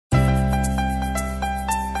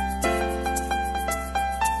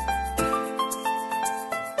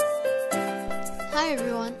Hi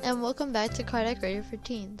everyone, and welcome back to Cardiac Radio for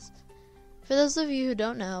Teens. For those of you who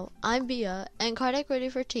don't know, I'm Bia, and Cardiac Radio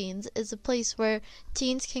for Teens is a place where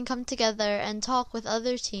teens can come together and talk with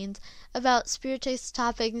other teens about spiritual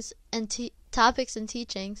topics and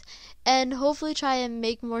teachings, and hopefully try and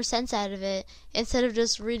make more sense out of it. Instead of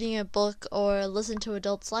just reading a book or listen to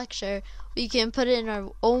adults lecture, we can put it in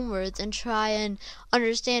our own words and try and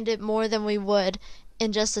understand it more than we would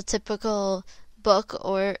in just a typical book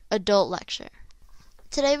or adult lecture.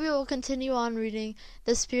 Today we will continue on reading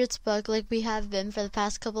the Spirits book like we have been for the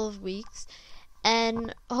past couple of weeks,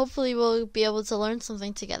 and hopefully we'll be able to learn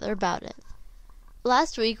something together about it.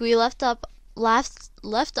 Last week we left off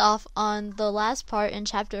on the last part in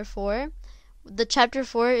chapter 4. The chapter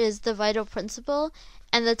 4 is the vital principle,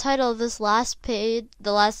 and the title of this last page,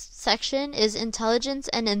 the last section, is Intelligence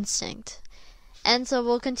and Instinct. And so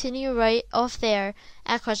we'll continue right off there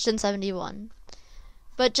at question 71.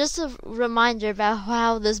 But just a reminder about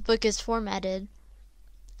how this book is formatted.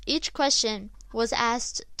 Each question was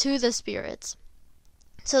asked to the spirits.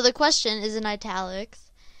 So the question is in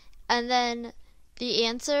italics, and then the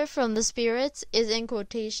answer from the spirits is in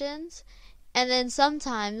quotations, and then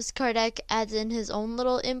sometimes Kardec adds in his own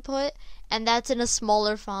little input, and that's in a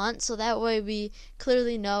smaller font, so that way we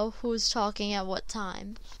clearly know who's talking at what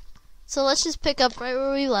time. So let's just pick up right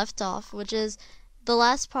where we left off, which is the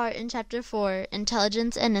last part in chapter 4,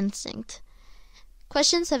 Intelligence and Instinct.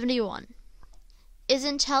 Question 71. Is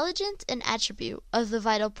intelligence an attribute of the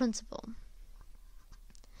vital principle?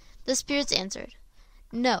 The spirits answered,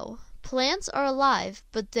 no, plants are alive,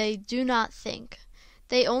 but they do not think.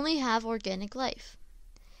 They only have organic life.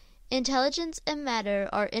 Intelligence and matter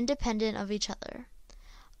are independent of each other.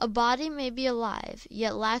 A body may be alive,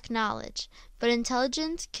 yet lack knowledge, but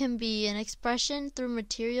intelligence can be an expression through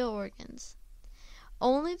material organs.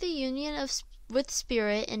 Only the union with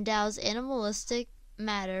spirit endows animalistic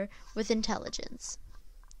matter with intelligence.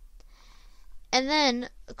 And then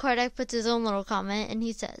Kardec puts his own little comment, and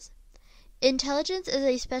he says, intelligence is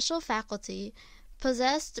a special faculty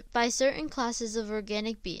possessed by certain classes of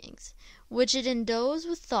organic beings, which it endows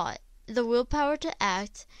with thought, the willpower to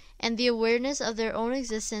act, and the awareness of their own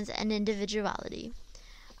existence and individuality.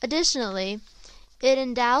 Additionally, it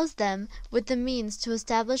endows them with the means to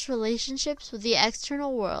establish relationships with the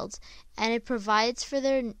external world, and it provides for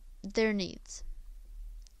their needs.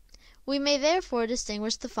 We may therefore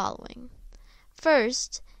distinguish the following.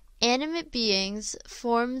 First, animate beings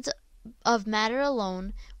formed of matter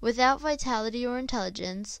alone, without vitality or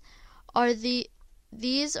intelligence,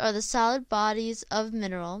 these are the solid bodies of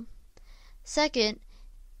mineral. Second,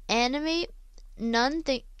 animate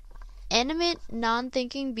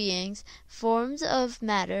non-thinking beings formed of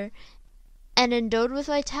matter and endowed with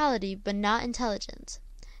vitality but not intelligence.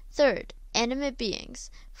 Third, animate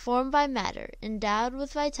beings formed by matter, endowed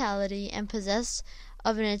with vitality and possessed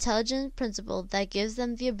of an intelligent principle that gives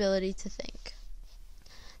them the ability to think.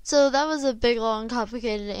 So that was a big, long,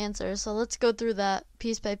 complicated answer, so let's go through that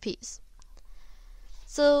piece by piece.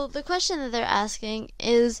 So the question that they're asking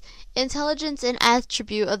is intelligence an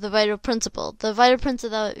attribute of the vital principle? The vital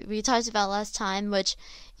principle that we talked about last time, which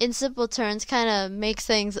in simple terms kind of makes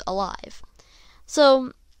things alive.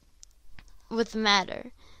 So, with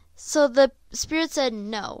matter. So the spirit said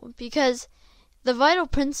no, because the vital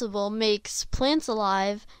principle makes plants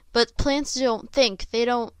alive, but plants don't think. They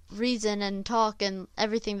don't reason and talk and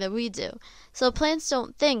everything that we do. So plants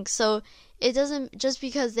don't think, so it doesn't, just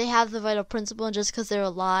because they have the vital principle and just because they're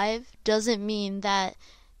alive doesn't mean that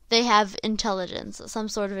they have intelligence, some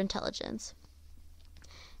sort of intelligence.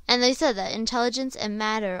 And they said that intelligence and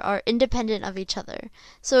matter are independent of each other.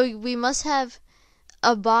 So a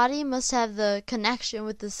body must have the connection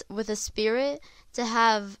with a spirit to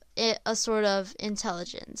have a sort of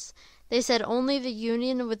intelligence. They said only the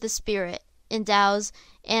union with the spirit endows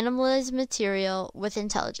animalized material with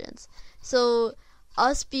intelligence. So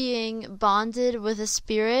us being bonded with a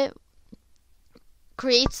spirit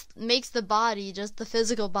makes the body, just the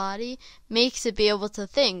physical body, makes it be able to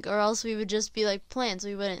think, or else we would just be like plants,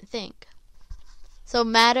 we wouldn't think. So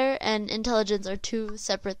matter and intelligence are two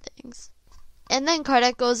separate things. And then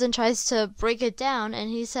Kardec goes and tries to break it down, and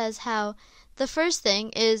he says how the first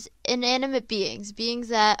thing is inanimate beings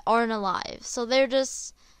that aren't alive. So they're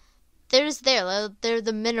just there. They're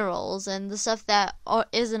the minerals and the stuff that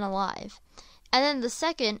isn't alive. And then the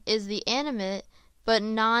second is the animate but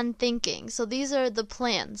non-thinking. So these are the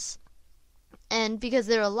plants. And because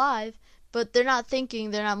they're alive, but they're not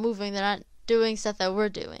thinking, they're not moving, they're not doing stuff that we're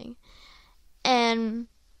doing. And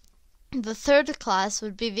the third class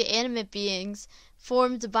would be the animate beings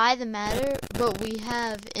formed by the matter, but we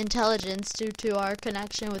have intelligence due to our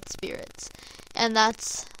connection with spirits. And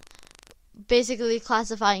that's basically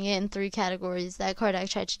classifying it in 3 categories that Kardec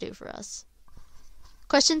tried to do for us.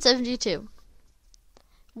 Question 72.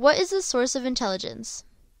 What is the source of intelligence?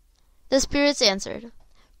 The spirits answered,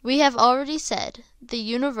 we have already said, the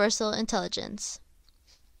universal intelligence.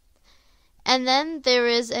 And then there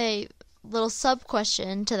is a little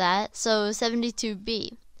sub-question to that, so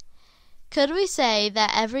 72b. Could we say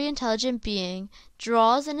that every intelligent being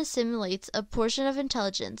draws and assimilates a portion of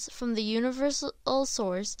intelligence from the universal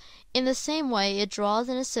source in the same way it draws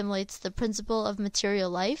and assimilates the principle of material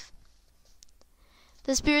life?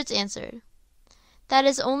 The spirits answered, that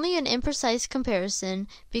is only an imprecise comparison,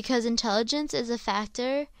 because intelligence is a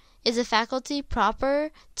faculty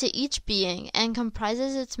proper to each being and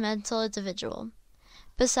comprises its mental individual.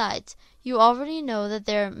 Besides, you already know that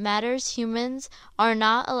there are matters humans are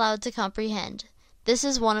not allowed to comprehend. This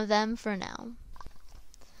is one of them for now.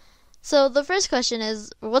 So the first question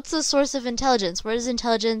is, what's the source of intelligence? Where does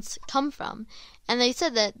intelligence come from? And they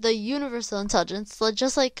said that the universal intelligence,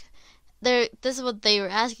 just like this is what they were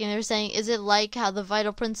asking. They were saying, is it like how the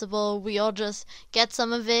vital principle, we all just get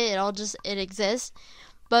some of it, it exists?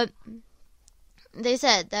 But they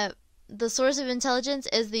said that the source of intelligence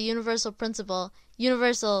is the universal principle,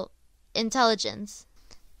 universal intelligence.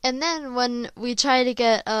 And then when we try to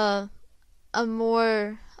get a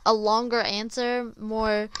longer answer,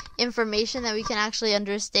 more information that we can actually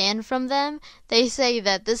understand from them, they say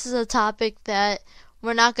that this is a topic that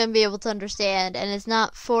we're not going to be able to understand, and it's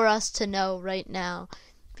not for us to know right now.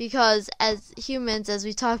 Because as humans, as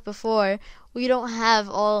we talked before, we don't have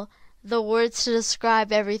all the words to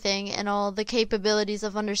describe everything and all the capabilities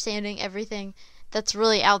of understanding everything that's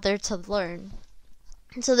really out there to learn.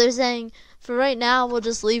 So they're saying, for right now, we'll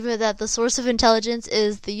just leave it that the source of intelligence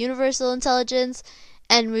is the universal intelligence,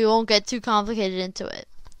 and we won't get too complicated into it.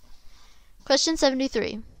 Question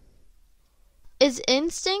 73. Is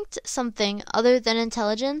instinct something other than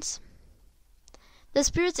intelligence? The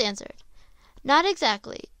spirits answered, not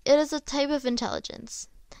exactly. It is a type of intelligence.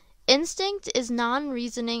 Instinct is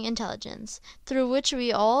non-reasoning intelligence, through which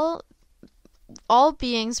we all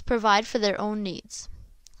beings provide for their own needs.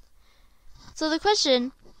 So the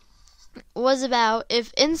question was about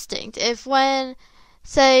if instinct, if when,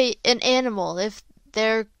 say, an animal, if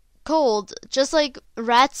they're cold, just like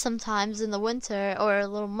rats sometimes in the winter, or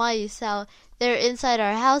little mice, how they're inside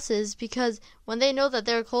our houses because when they know that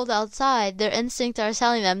they're cold outside, their instincts are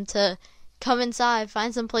telling them to come inside,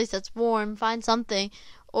 find some place that's warm, find something.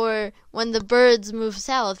 Or when the birds move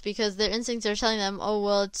south because their instincts are telling them, oh,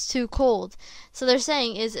 well, it's too cold. So they're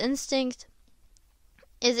saying, is instinct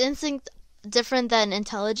different than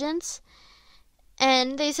intelligence?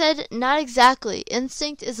 And they said, not exactly.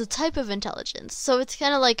 Instinct is a type of intelligence. So it's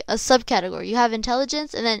kind of like a subcategory. You have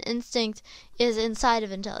intelligence, and then instinct is inside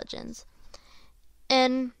of intelligence.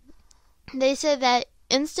 And they said that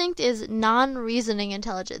instinct is non-reasoning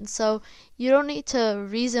intelligence. So you don't need to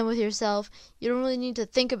reason with yourself. You don't really need to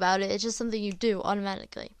think about it. It's just something you do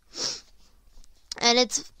automatically. And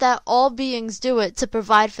it's that all beings do it to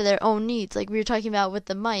provide for their own needs. Like we were talking about with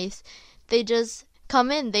the mice. They just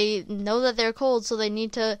come in. They know that they're cold, so they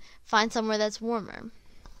need to find somewhere that's warmer.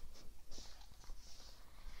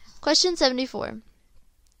 Question 74.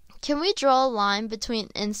 Can we draw a line between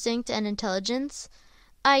instinct and intelligence?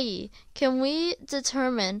 I.e., can we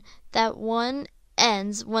determine that one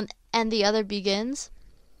ends when and the other begins?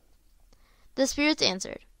 The spirits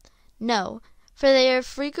answered, no, for they are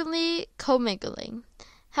frequently commingling.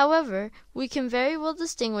 However, we can very well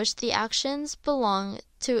distinguish the actions belong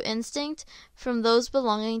to instinct from those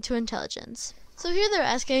belonging to intelligence. So here they're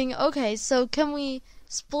asking, okay, so can we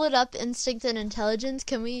split up instinct and intelligence?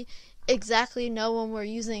 Can we exactly know when we're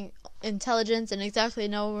using intelligence and exactly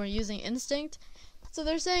know when we're using instinct? So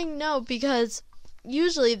they're saying no, because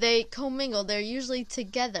usually they commingle. They're usually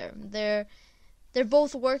together. They're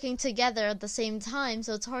both working together at the same time,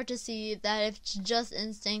 so it's hard to see that if it's just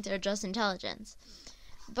instinct or just intelligence.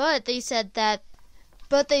 But they said that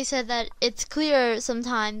it's clear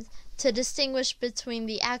sometimes to distinguish between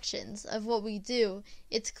the actions of what we do.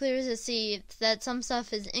 It's clear to see that some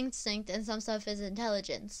stuff is instinct and some stuff is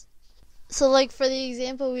intelligence. So like for the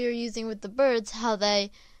example we were using with the birds, how they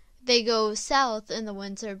go south in the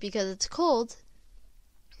winter because it's cold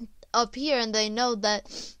up here, and they know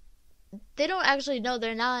that they don't actually know,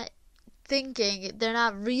 they're not thinking, they're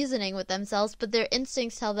not reasoning with themselves, but their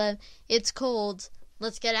instincts tell them it's cold,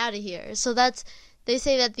 let's get out of here. So they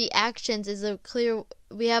say that the actions is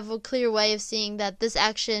we have a clear way of seeing that this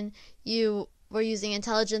action you were using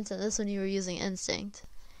intelligence and this one you were using instinct.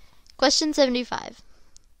 Question 75.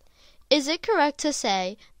 Is it correct to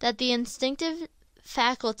say that the instinctive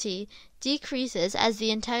faculty decreases as the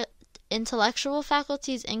intellectual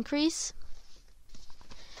faculties increase?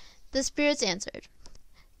 The spirits answered,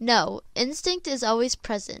 no, instinct is always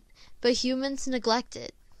present, but humans neglect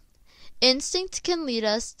it. Instinct can lead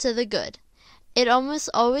us to the good. It almost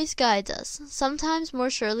always guides us, sometimes more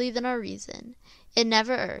surely than our reason. It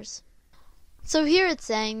never errs. So here it's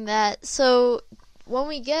saying that, when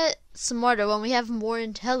we get smarter, when we have more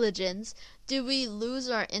intelligence, do we lose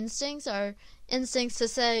our instincts to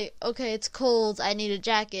say, okay, it's cold, I need a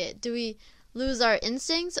jacket? Do we lose our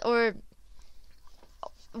instincts, or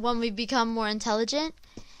when we become more intelligent?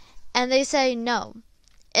 And they say no.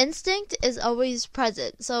 Instinct is always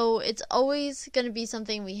present, so it's always going to be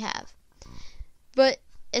something we have. But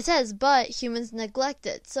it says, but humans neglect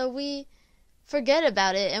it. So we forget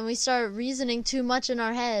about it and we start reasoning too much in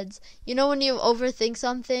our heads. You know when you overthink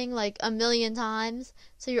something like a million times?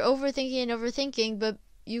 So you're overthinking, but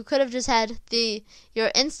you could have just had your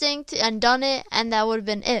instinct and done it, and that would have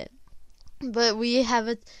been it. But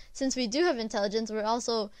since we do have intelligence, we're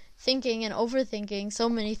also thinking and overthinking so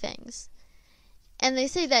many things. And they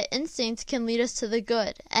say that instinct can lead us to the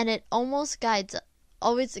good, and it always guides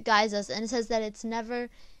us. And it says that it's never,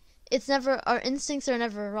 our instincts are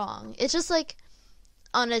never wrong. It's just like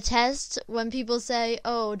on a test when people say,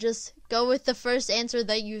 oh, just go with the first answer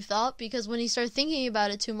that you thought, because when you start thinking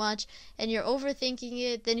about it too much and you're overthinking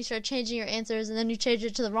it, then you start changing your answers, and then you change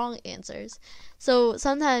it to the wrong answers. So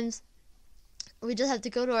sometimes we just have to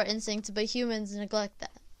go to our instincts, but humans neglect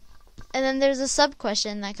that. And then there's a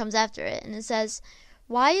sub-question that comes after it, and it says,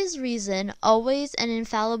 why is reason always an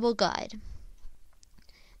infallible guide?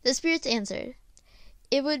 The spirits answered,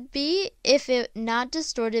 it would be if it not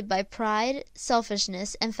distorted by pride,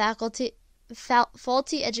 selfishness, and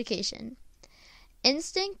faulty education.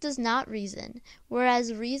 Instinct does not reason,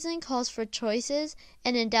 whereas reason calls for choices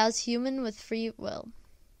and endows human with free will.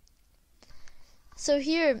 So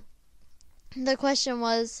here, the question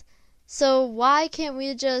was, so why can't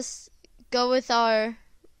we go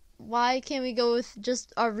with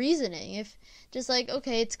just our reasoning? If just like,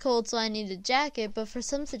 okay, it's cold, so I need a jacket, but for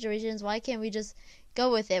some situations, why can't we just go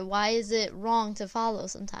with it? Why is it wrong to follow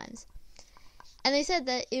sometimes? And they said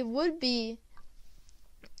that it would be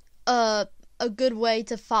a good way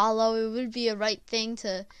to follow. It would be a right thing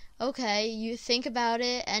to, okay, you think about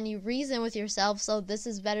it and you reason with yourself, so this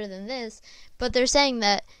is better than this. But they're saying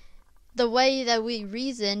that the way that we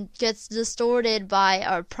reason gets distorted by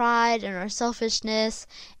our pride and our selfishness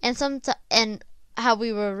and how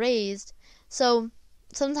we were raised. So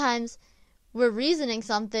sometimes we're reasoning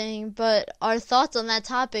something, but our thoughts on that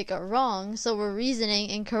topic are wrong, so we're reasoning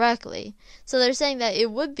incorrectly. So they're saying that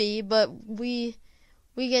it would be, but we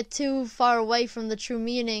get too far away from the true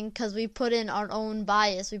meaning because we put in our own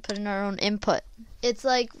bias, we put in our own input. It's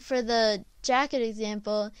like for the jacket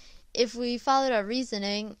example, if we followed our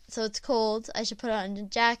reasoning, so it's cold, I should put on a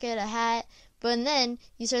jacket, a hat, but then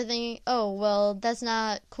you start thinking, oh, well, that's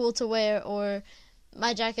not cool to wear, or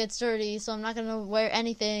my jacket's dirty, so I'm not going to wear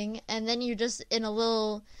anything, and then you're just in a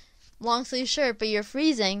little long sleeve shirt, but you're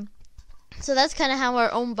freezing. So that's kind of how our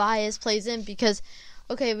own bias plays in, because,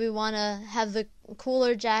 okay, we want to have the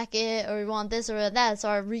cooler jacket, or we want this or that, so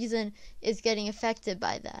our reason is getting affected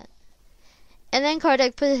by that. And then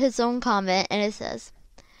Kardec put his own comment, and it says,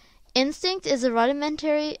 instinct is a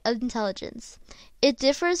rudimentary intelligence. It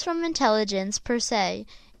differs from intelligence per se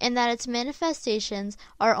in that its manifestations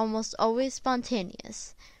are almost always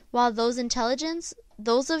spontaneous, while those of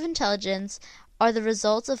intelligence are the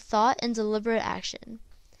results of thought and deliberate action.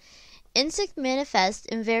 Instinct manifests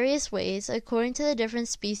in various ways according to the different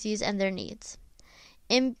species and their needs.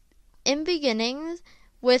 In beginning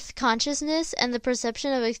with consciousness and the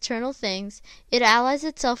perception of external things, it allies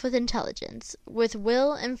itself with intelligence, with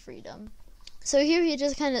will and freedom. So here he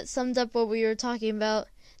just kind of summed up what we were talking about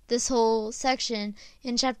this whole section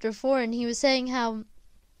in chapter 4, and he was saying how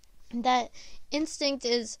that instinct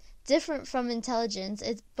is different from intelligence,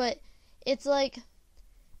 but it's like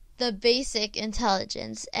the basic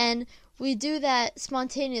intelligence, and we do that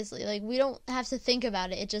spontaneously. Like, we don't have to think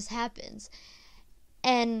about it, it just happens.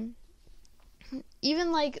 And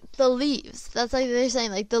even like the leaves, that's like they're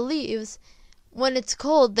saying, like the leaves, when it's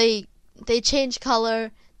cold, they change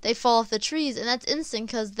color, they fall off the trees, and that's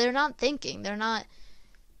instinct because they're not thinking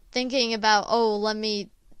about, oh, let me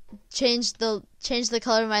change the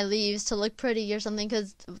color of my leaves to look pretty or something,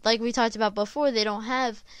 because like we talked about before, they don't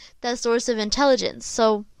have that source of intelligence.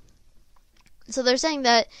 So they're saying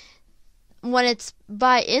that when it's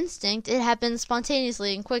by instinct, it happens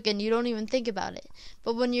spontaneously and quick, and you don't even think about it.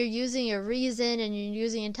 But when you're using your reason and you're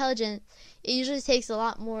using intelligence, it usually takes a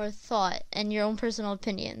lot more thought and your own personal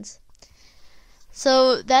opinions.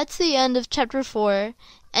 So that's the end of chapter 4,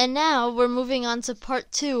 and now we're moving on to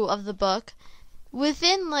part 2 of the book.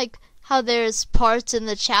 Within, like, how there's parts in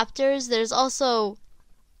the chapters, there's also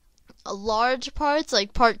large parts,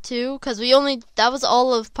 like part 2, because that was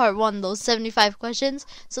all of part 1, those 75 questions.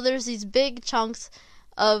 So there's these big chunks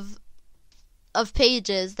of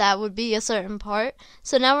pages that would be a certain part.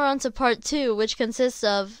 So now we're on to part 2, which consists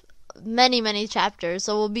of many chapters.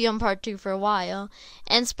 So we'll be on part 2 for a while.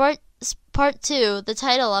 And part 2, the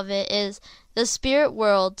title of it is The Spirit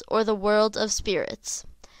World, or the World of Spirits.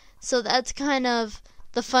 So that's kind of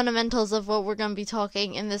the fundamentals of what we're going to be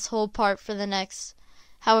talking in this whole part for the next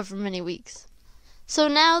however many weeks. So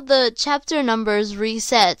now the chapter numbers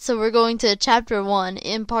reset, so we're going to chapter 1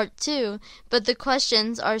 in part 2, but the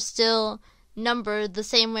questions are still numbered the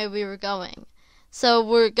same way we were going. So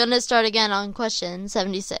we're going to start again on question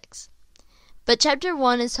 76. But chapter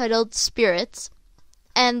 1 is titled Spirits,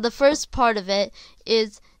 and the first part of it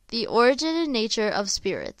is the origin and nature of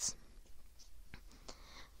spirits.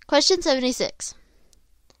 Question 76.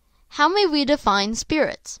 How may we define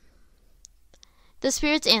spirits? The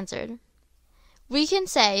spirits answered, we can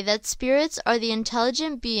say that spirits are the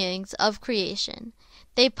intelligent beings of creation.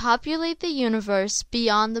 They populate the universe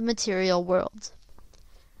beyond the material world.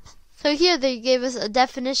 So here they gave us a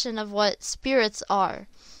definition of what spirits are.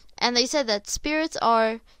 And they said that spirits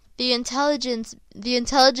are the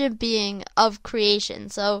intelligent being of creation.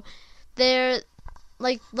 So they're,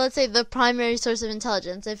 like, let's say the primary source of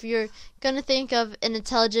intelligence. If you're going to think of an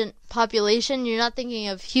intelligent population, you're not thinking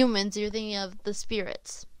of humans, you're thinking of the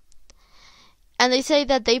spirits. And they say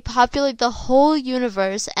that they populate the whole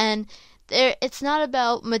universe, and it's not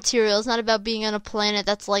about material, it's not about being on a planet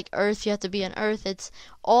that's like Earth, you have to be on Earth. It's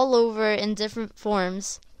all over in different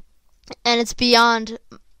forms, and it's beyond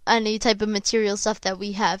any type of material stuff that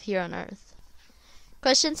we have here on Earth.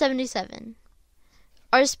 Question 77.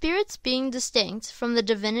 Are spirits being distinct from the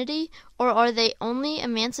divinity, or are they only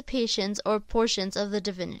emancipations or portions of the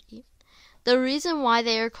divinity? The reason why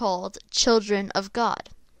they are called children of God.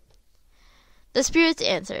 The spirits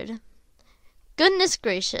answered, goodness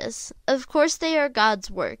gracious, of course they are God's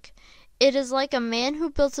work. It is like a man who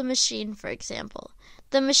built a machine, for example.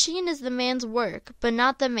 The machine is the man's work, but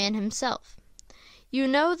not the man himself. You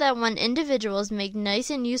know that when individuals make nice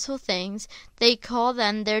and useful things, they call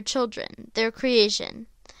them their children, their creation.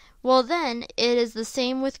 Well then, it is the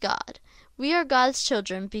same with God. We are God's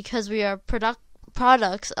children because we are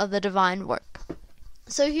products of the divine work.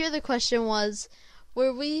 So here the question was,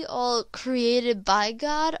 were we all created by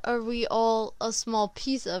God, or are we all a small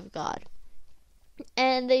piece of God?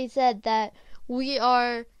 And they said that we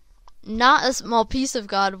are not a small piece of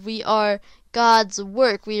God, we are God's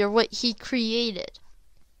work, we are what He created.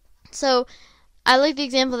 So I like the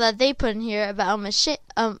example that they put in here about a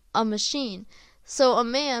machine. So a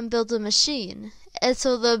man built a machine, and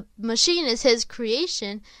so the machine is his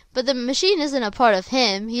creation, but the machine isn't a part of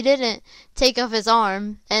him. He didn't take off his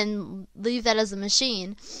arm and leave that as a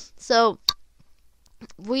machine. So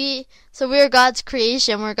we are God's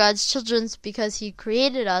creation, we're God's children because He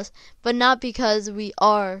created us, but not because we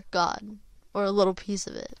are God, or a little piece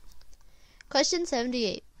of it. Question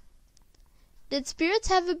 78. Did spirits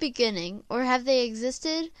have a beginning, or have they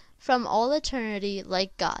existed from all eternity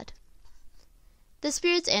like God? The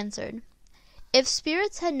spirits answered, if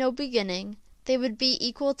spirits had no beginning, they would be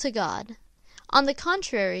equal to God. On the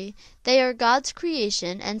contrary, they are God's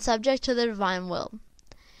creation and subject to the divine will.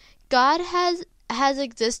 God has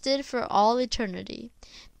existed for all eternity.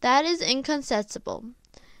 That is incontestable.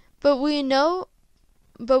 But we know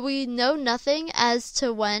nothing as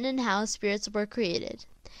to when and how spirits were created.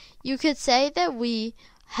 You could say that we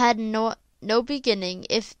had no beginning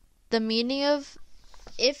if the meaning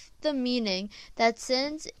that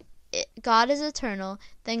since God is eternal,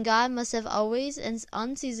 then God must have always and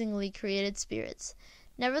unceasingly created spirits.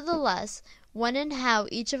 Nevertheless, when and how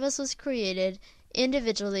each of us was created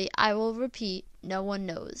individually, I will repeat, no one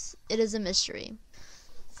knows. It is a mystery.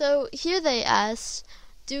 So here they asked,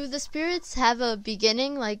 do the spirits have a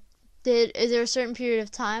beginning? Like, is there a certain period of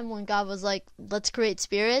time when God was like, let's create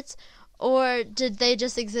spirits? Or did they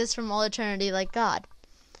just exist from all eternity like God?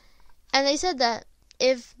 And they said that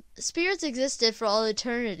if spirits existed for all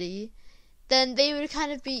eternity, then they would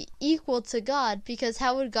kind of be equal to God, because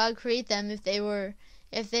how would God create them if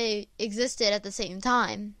they existed at the same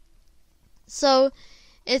time? So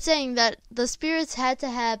it's saying that the spirits had to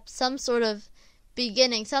have some sort of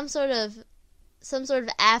beginning, some sort of some sort of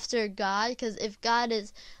after God, because if God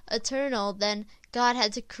is eternal, then God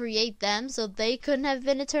had to create them, so they couldn't have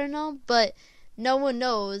been eternal. But no one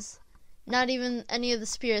knows, not even any of the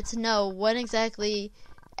spirits know when exactly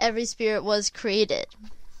every spirit was created.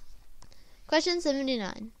 Question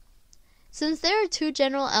 79. Since there are two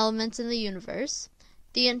general elements in the universe,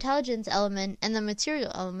 the intelligence element and the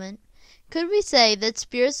material element, could we say that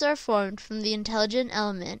spirits are formed from the intelligent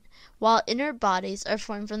element, while inert bodies are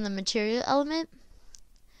formed from the material element?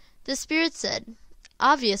 The spirit said,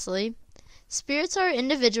 obviously, spirits are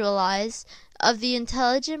individualized of the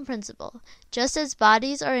intelligent principle, just as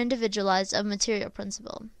bodies are individualized of material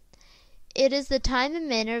principle. It is the time and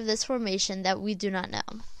manner of this formation that we do not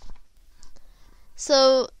know.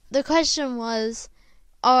 So the question was,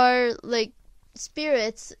 are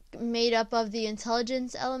spirits made up of the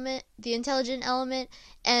intelligent element,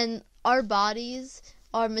 and our bodies,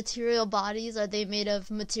 our material bodies, are they made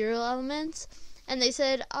of material elements? And they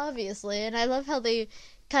said, obviously. And I love how they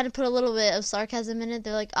kind of put a little bit of sarcasm in it.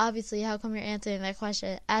 They're like, obviously, how come you're asking that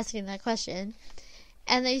question?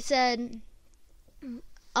 And they said,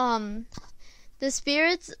 the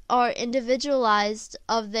spirits are individualized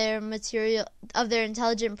of their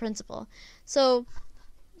intelligent principle. So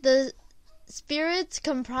the spirits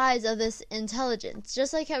comprise of this intelligence,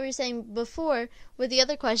 just like how we were saying before with the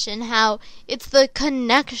other question, how it's the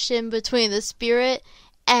connection between the spirit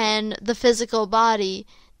and the physical body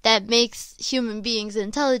that makes human beings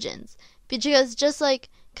intelligent. Because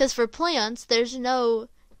for plants, there's no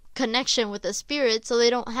connection with the spirit, so they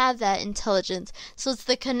don't have that intelligence. So it's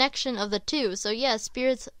the connection of the two. So yes,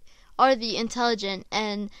 spirits are the intelligent,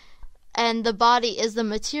 and the body is the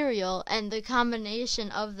material, and the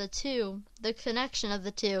combination of the two, the connection of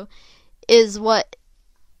the two, is what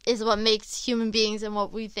makes human beings and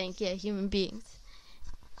what we think, human beings.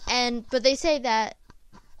 But they say that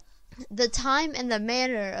the time and the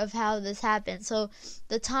manner of how this happened, so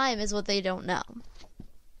the time is what they don't know.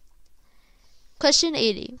 Question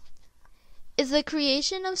 80. Is the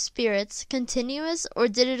creation of spirits continuous, or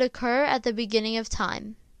did it occur at the beginning of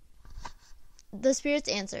time? The spirits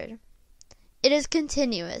answered, it is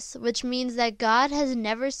continuous, which means that God has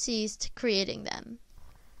never ceased creating them.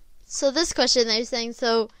 So this question, they're saying,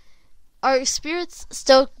 so are spirits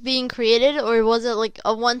still being created, or was it like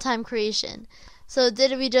a one-time creation? So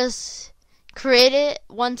did we just create it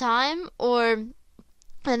one time, and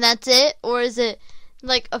that's it? Or is it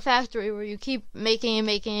like a factory where you keep making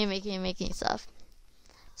stuff?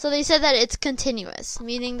 So they said that it's continuous,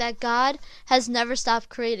 meaning that God has never stopped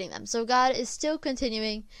creating them. So God is still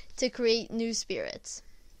continuing to create new spirits.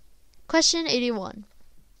 Question 81.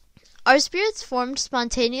 Are spirits formed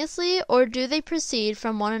spontaneously, or do they proceed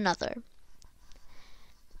from one another?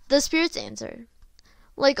 The spirits answered,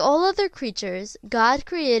 like all other creatures, God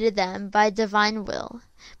created them by divine will.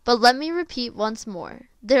 But let me repeat once more,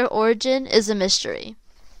 their origin is a mystery.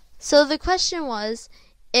 So the question was,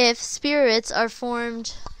 if spirits are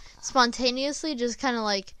formed spontaneously, just kind of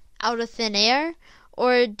like out of thin air,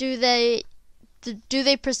 or do they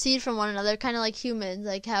proceed from one another, kind of like humans,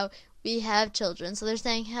 like how we have children. So they're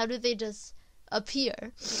saying, how do they just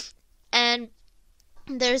appear? And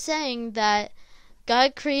they're saying that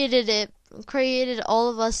God created all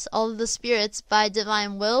of us, all of the spirits, by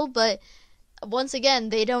divine will, but once again,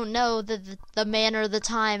 they don't know the manner, the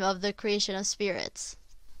time of the creation of spirits.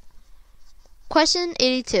 Question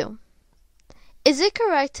 82. Is it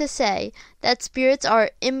correct to say that spirits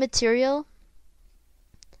are immaterial?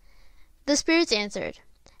 The spirits answered,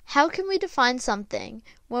 how can we define something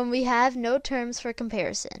when we have no terms for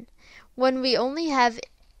comparison, when we only have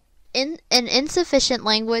an insufficient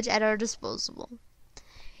language at our disposal?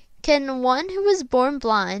 Can one who was born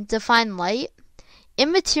blind define light?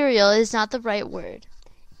 Immaterial is not the right word.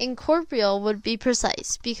 Incorporeal would be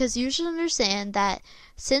precise, because you should understand that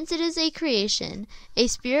since it is a creation, a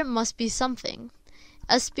spirit must be something.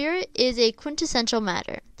 A spirit is a quintessential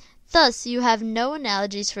matter. Thus, you have no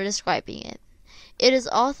analogies for describing it. It is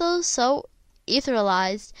also so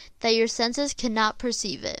etherealized that your senses cannot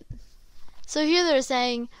perceive it. So here they're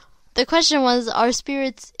saying, the question was, are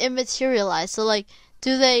spirits immaterialized? So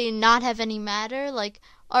do they not have any matter? Like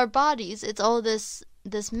our bodies, it's all this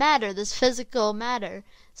matter, this physical matter.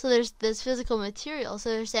 So there's this physical material. So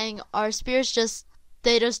they're saying, our spirits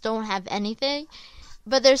they just don't have anything?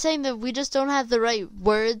 But they're saying that we just don't have the right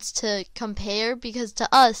words to compare, because to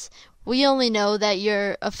us, we only know that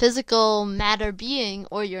you're a physical matter being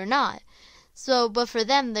or you're not. So, but for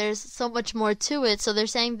them, there's so much more to it. So they're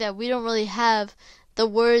saying that we don't really have the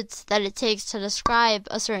words that it takes to describe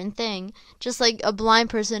a certain thing, just like a blind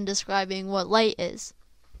person describing what light is.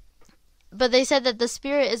 but they said that the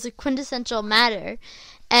spirit is a quintessential matter,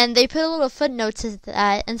 and they put a little footnote to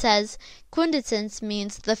that and says quintessence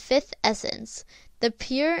means the fifth essence, the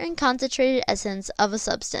pure and concentrated essence of a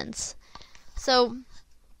substance. So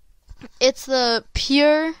it's the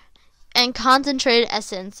pure and concentrated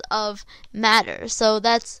essence of matter. So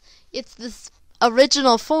it's this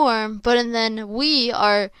original form, but then we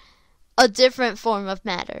are a different form of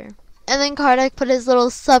matter. And then Kardec put his little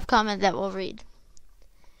sub-comment that we'll read.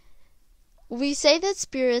 We say that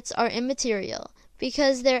spirits are immaterial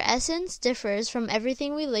because their essence differs from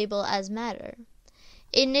everything we label as matter.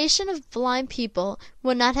 A nation of blind people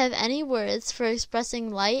would not have any words for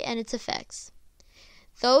expressing light and its effects.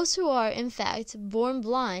 Those who are, in fact, born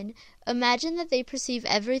blind imagine that they perceive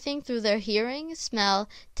everything through their hearing, smell,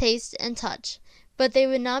 taste, and touch, but they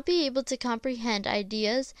would not be able to comprehend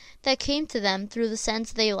ideas that came to them through the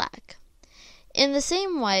sense they lack. In the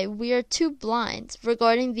same way, we are too blind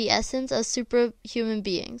regarding the essence of superhuman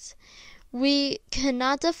beings. We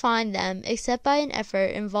cannot define them except by an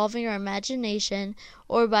effort involving our imagination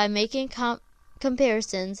or by making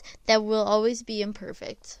comparisons that will always be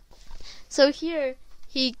imperfect. So here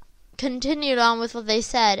he continued on with what they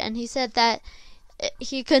said, and he said that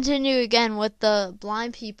he continued again with the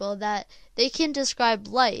blind people that they can describe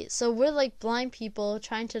light. So we're like blind people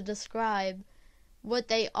trying to describe what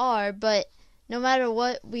they are, but no matter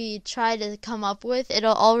what we try to come up with,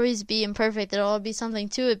 it'll always be imperfect. There'll always be something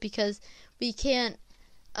to it because we can't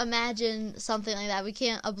imagine something like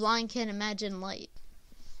that. A blind can't imagine light.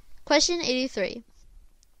 Question 83.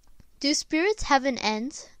 Do spirits have an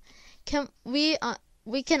end?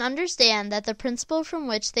 We can understand that the principle from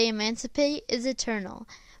which they emancipate is eternal,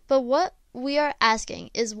 but what we are asking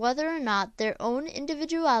is whether or not their own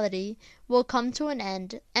individuality will come to an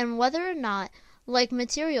end, and whether or not, like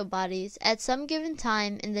material bodies, at some given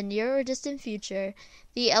time in the near or distant future,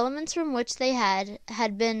 the elements from which they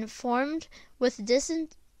had been formed with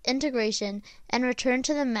disintegration and returned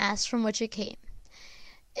to the mass from which it came.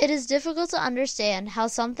 It is difficult to understand how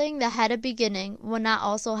something that had a beginning will not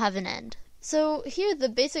also have an end. So here the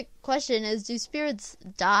basic question is, do spirits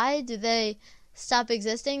die? Do they stop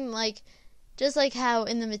existing? Just like how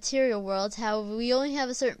in the material world, how we only have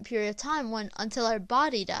a certain period of time until our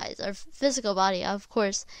body dies, our physical body, of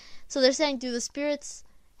course. So they're saying, do the spirits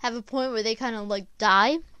have a point where they kind of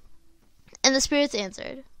die? And the spirits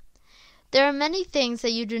answered, there are many things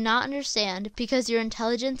that you do not understand because your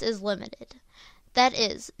intelligence is limited. That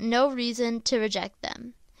is, no reason to reject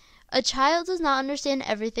them. A child does not understand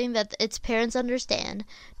everything that its parents understand,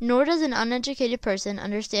 nor does an uneducated person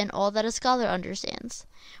understand all that a scholar understands.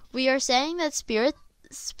 We are saying that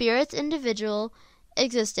spirit's individual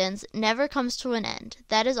existence never comes to an end.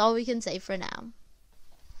 That is all we can say for now.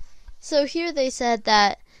 So here they said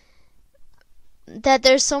that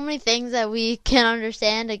there's so many things that we can't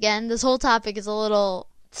understand. Again, this whole topic is a little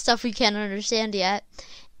stuff we can't understand yet.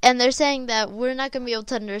 And they're saying that we're not going to be able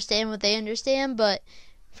to understand what they understand, but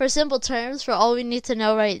for simple terms, for all we need to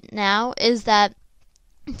know right now is that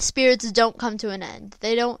spirits don't come to an end.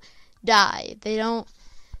 They don't die. They're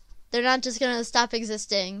not just going to stop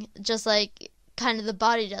existing, just like kind of the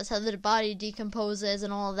body does, how the body decomposes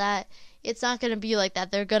and all of that. It's not going to be like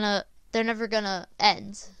that. They're never going to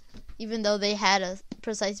end, even though they had a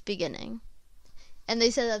precise beginning. And they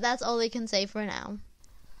said that that's all they can say for now.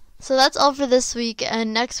 So that's all for this week,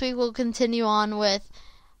 and next week we'll continue on with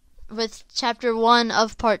chapter 1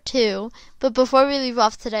 of part 2. But before we leave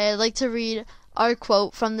off today, I'd like to read our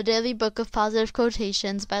quote from the Daily Book of Positive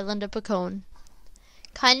Quotations by Linda Picone.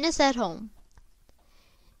 Kindness at home.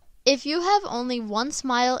 If you have only one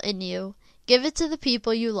smile in you, give it to the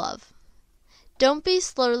people you love. Don't be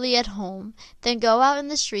slowly at home, then go out in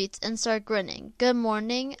the streets and start grinning good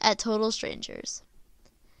morning at total strangers.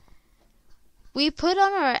 We put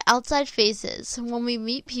on our outside faces when we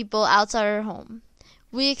meet people outside our home.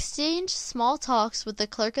 We exchange small talks with the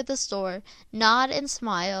clerk at the store, nod and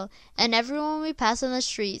smile, and everyone we pass on the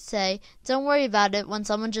street say, "Don't worry about it," when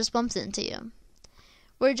someone just bumps into you.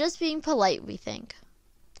 We're just being polite, we think.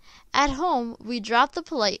 At home, we drop the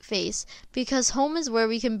polite face because home is where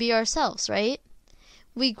we can be ourselves, right?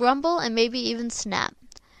 We grumble and maybe even snap.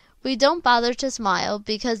 We don't bother to smile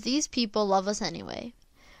because these people love us anyway.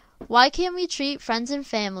 Why can't we treat friends and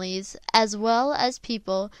families as well as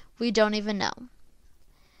people we don't even know?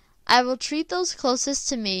 I will treat those closest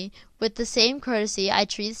to me with the same courtesy I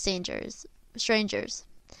treat strangers.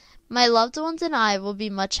 My loved ones and I will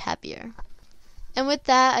be much happier. And with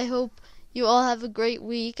that, I hope you all have a great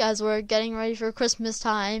week as we're getting ready for Christmas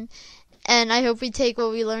time. And I hope we take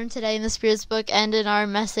what we learned today in the Spirit's book and in our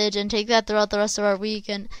message and take that throughout the rest of our week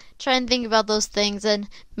and try and think about those things and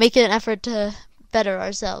make it an effort to better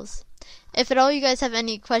ourselves. If at all you guys have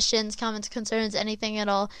any questions, comments, concerns, anything at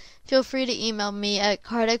all, feel free to email me at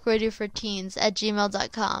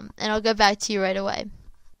cardiacradioforteens@gmail.com and I'll get back to you right away.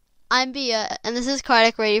 I'm Bia, and this is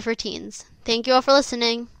Cardiac Radio for Teens. Thank you all for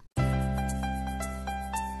listening.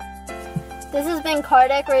 This has been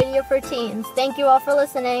Cardiac Radio for Teens. Thank you all for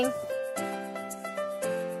listening.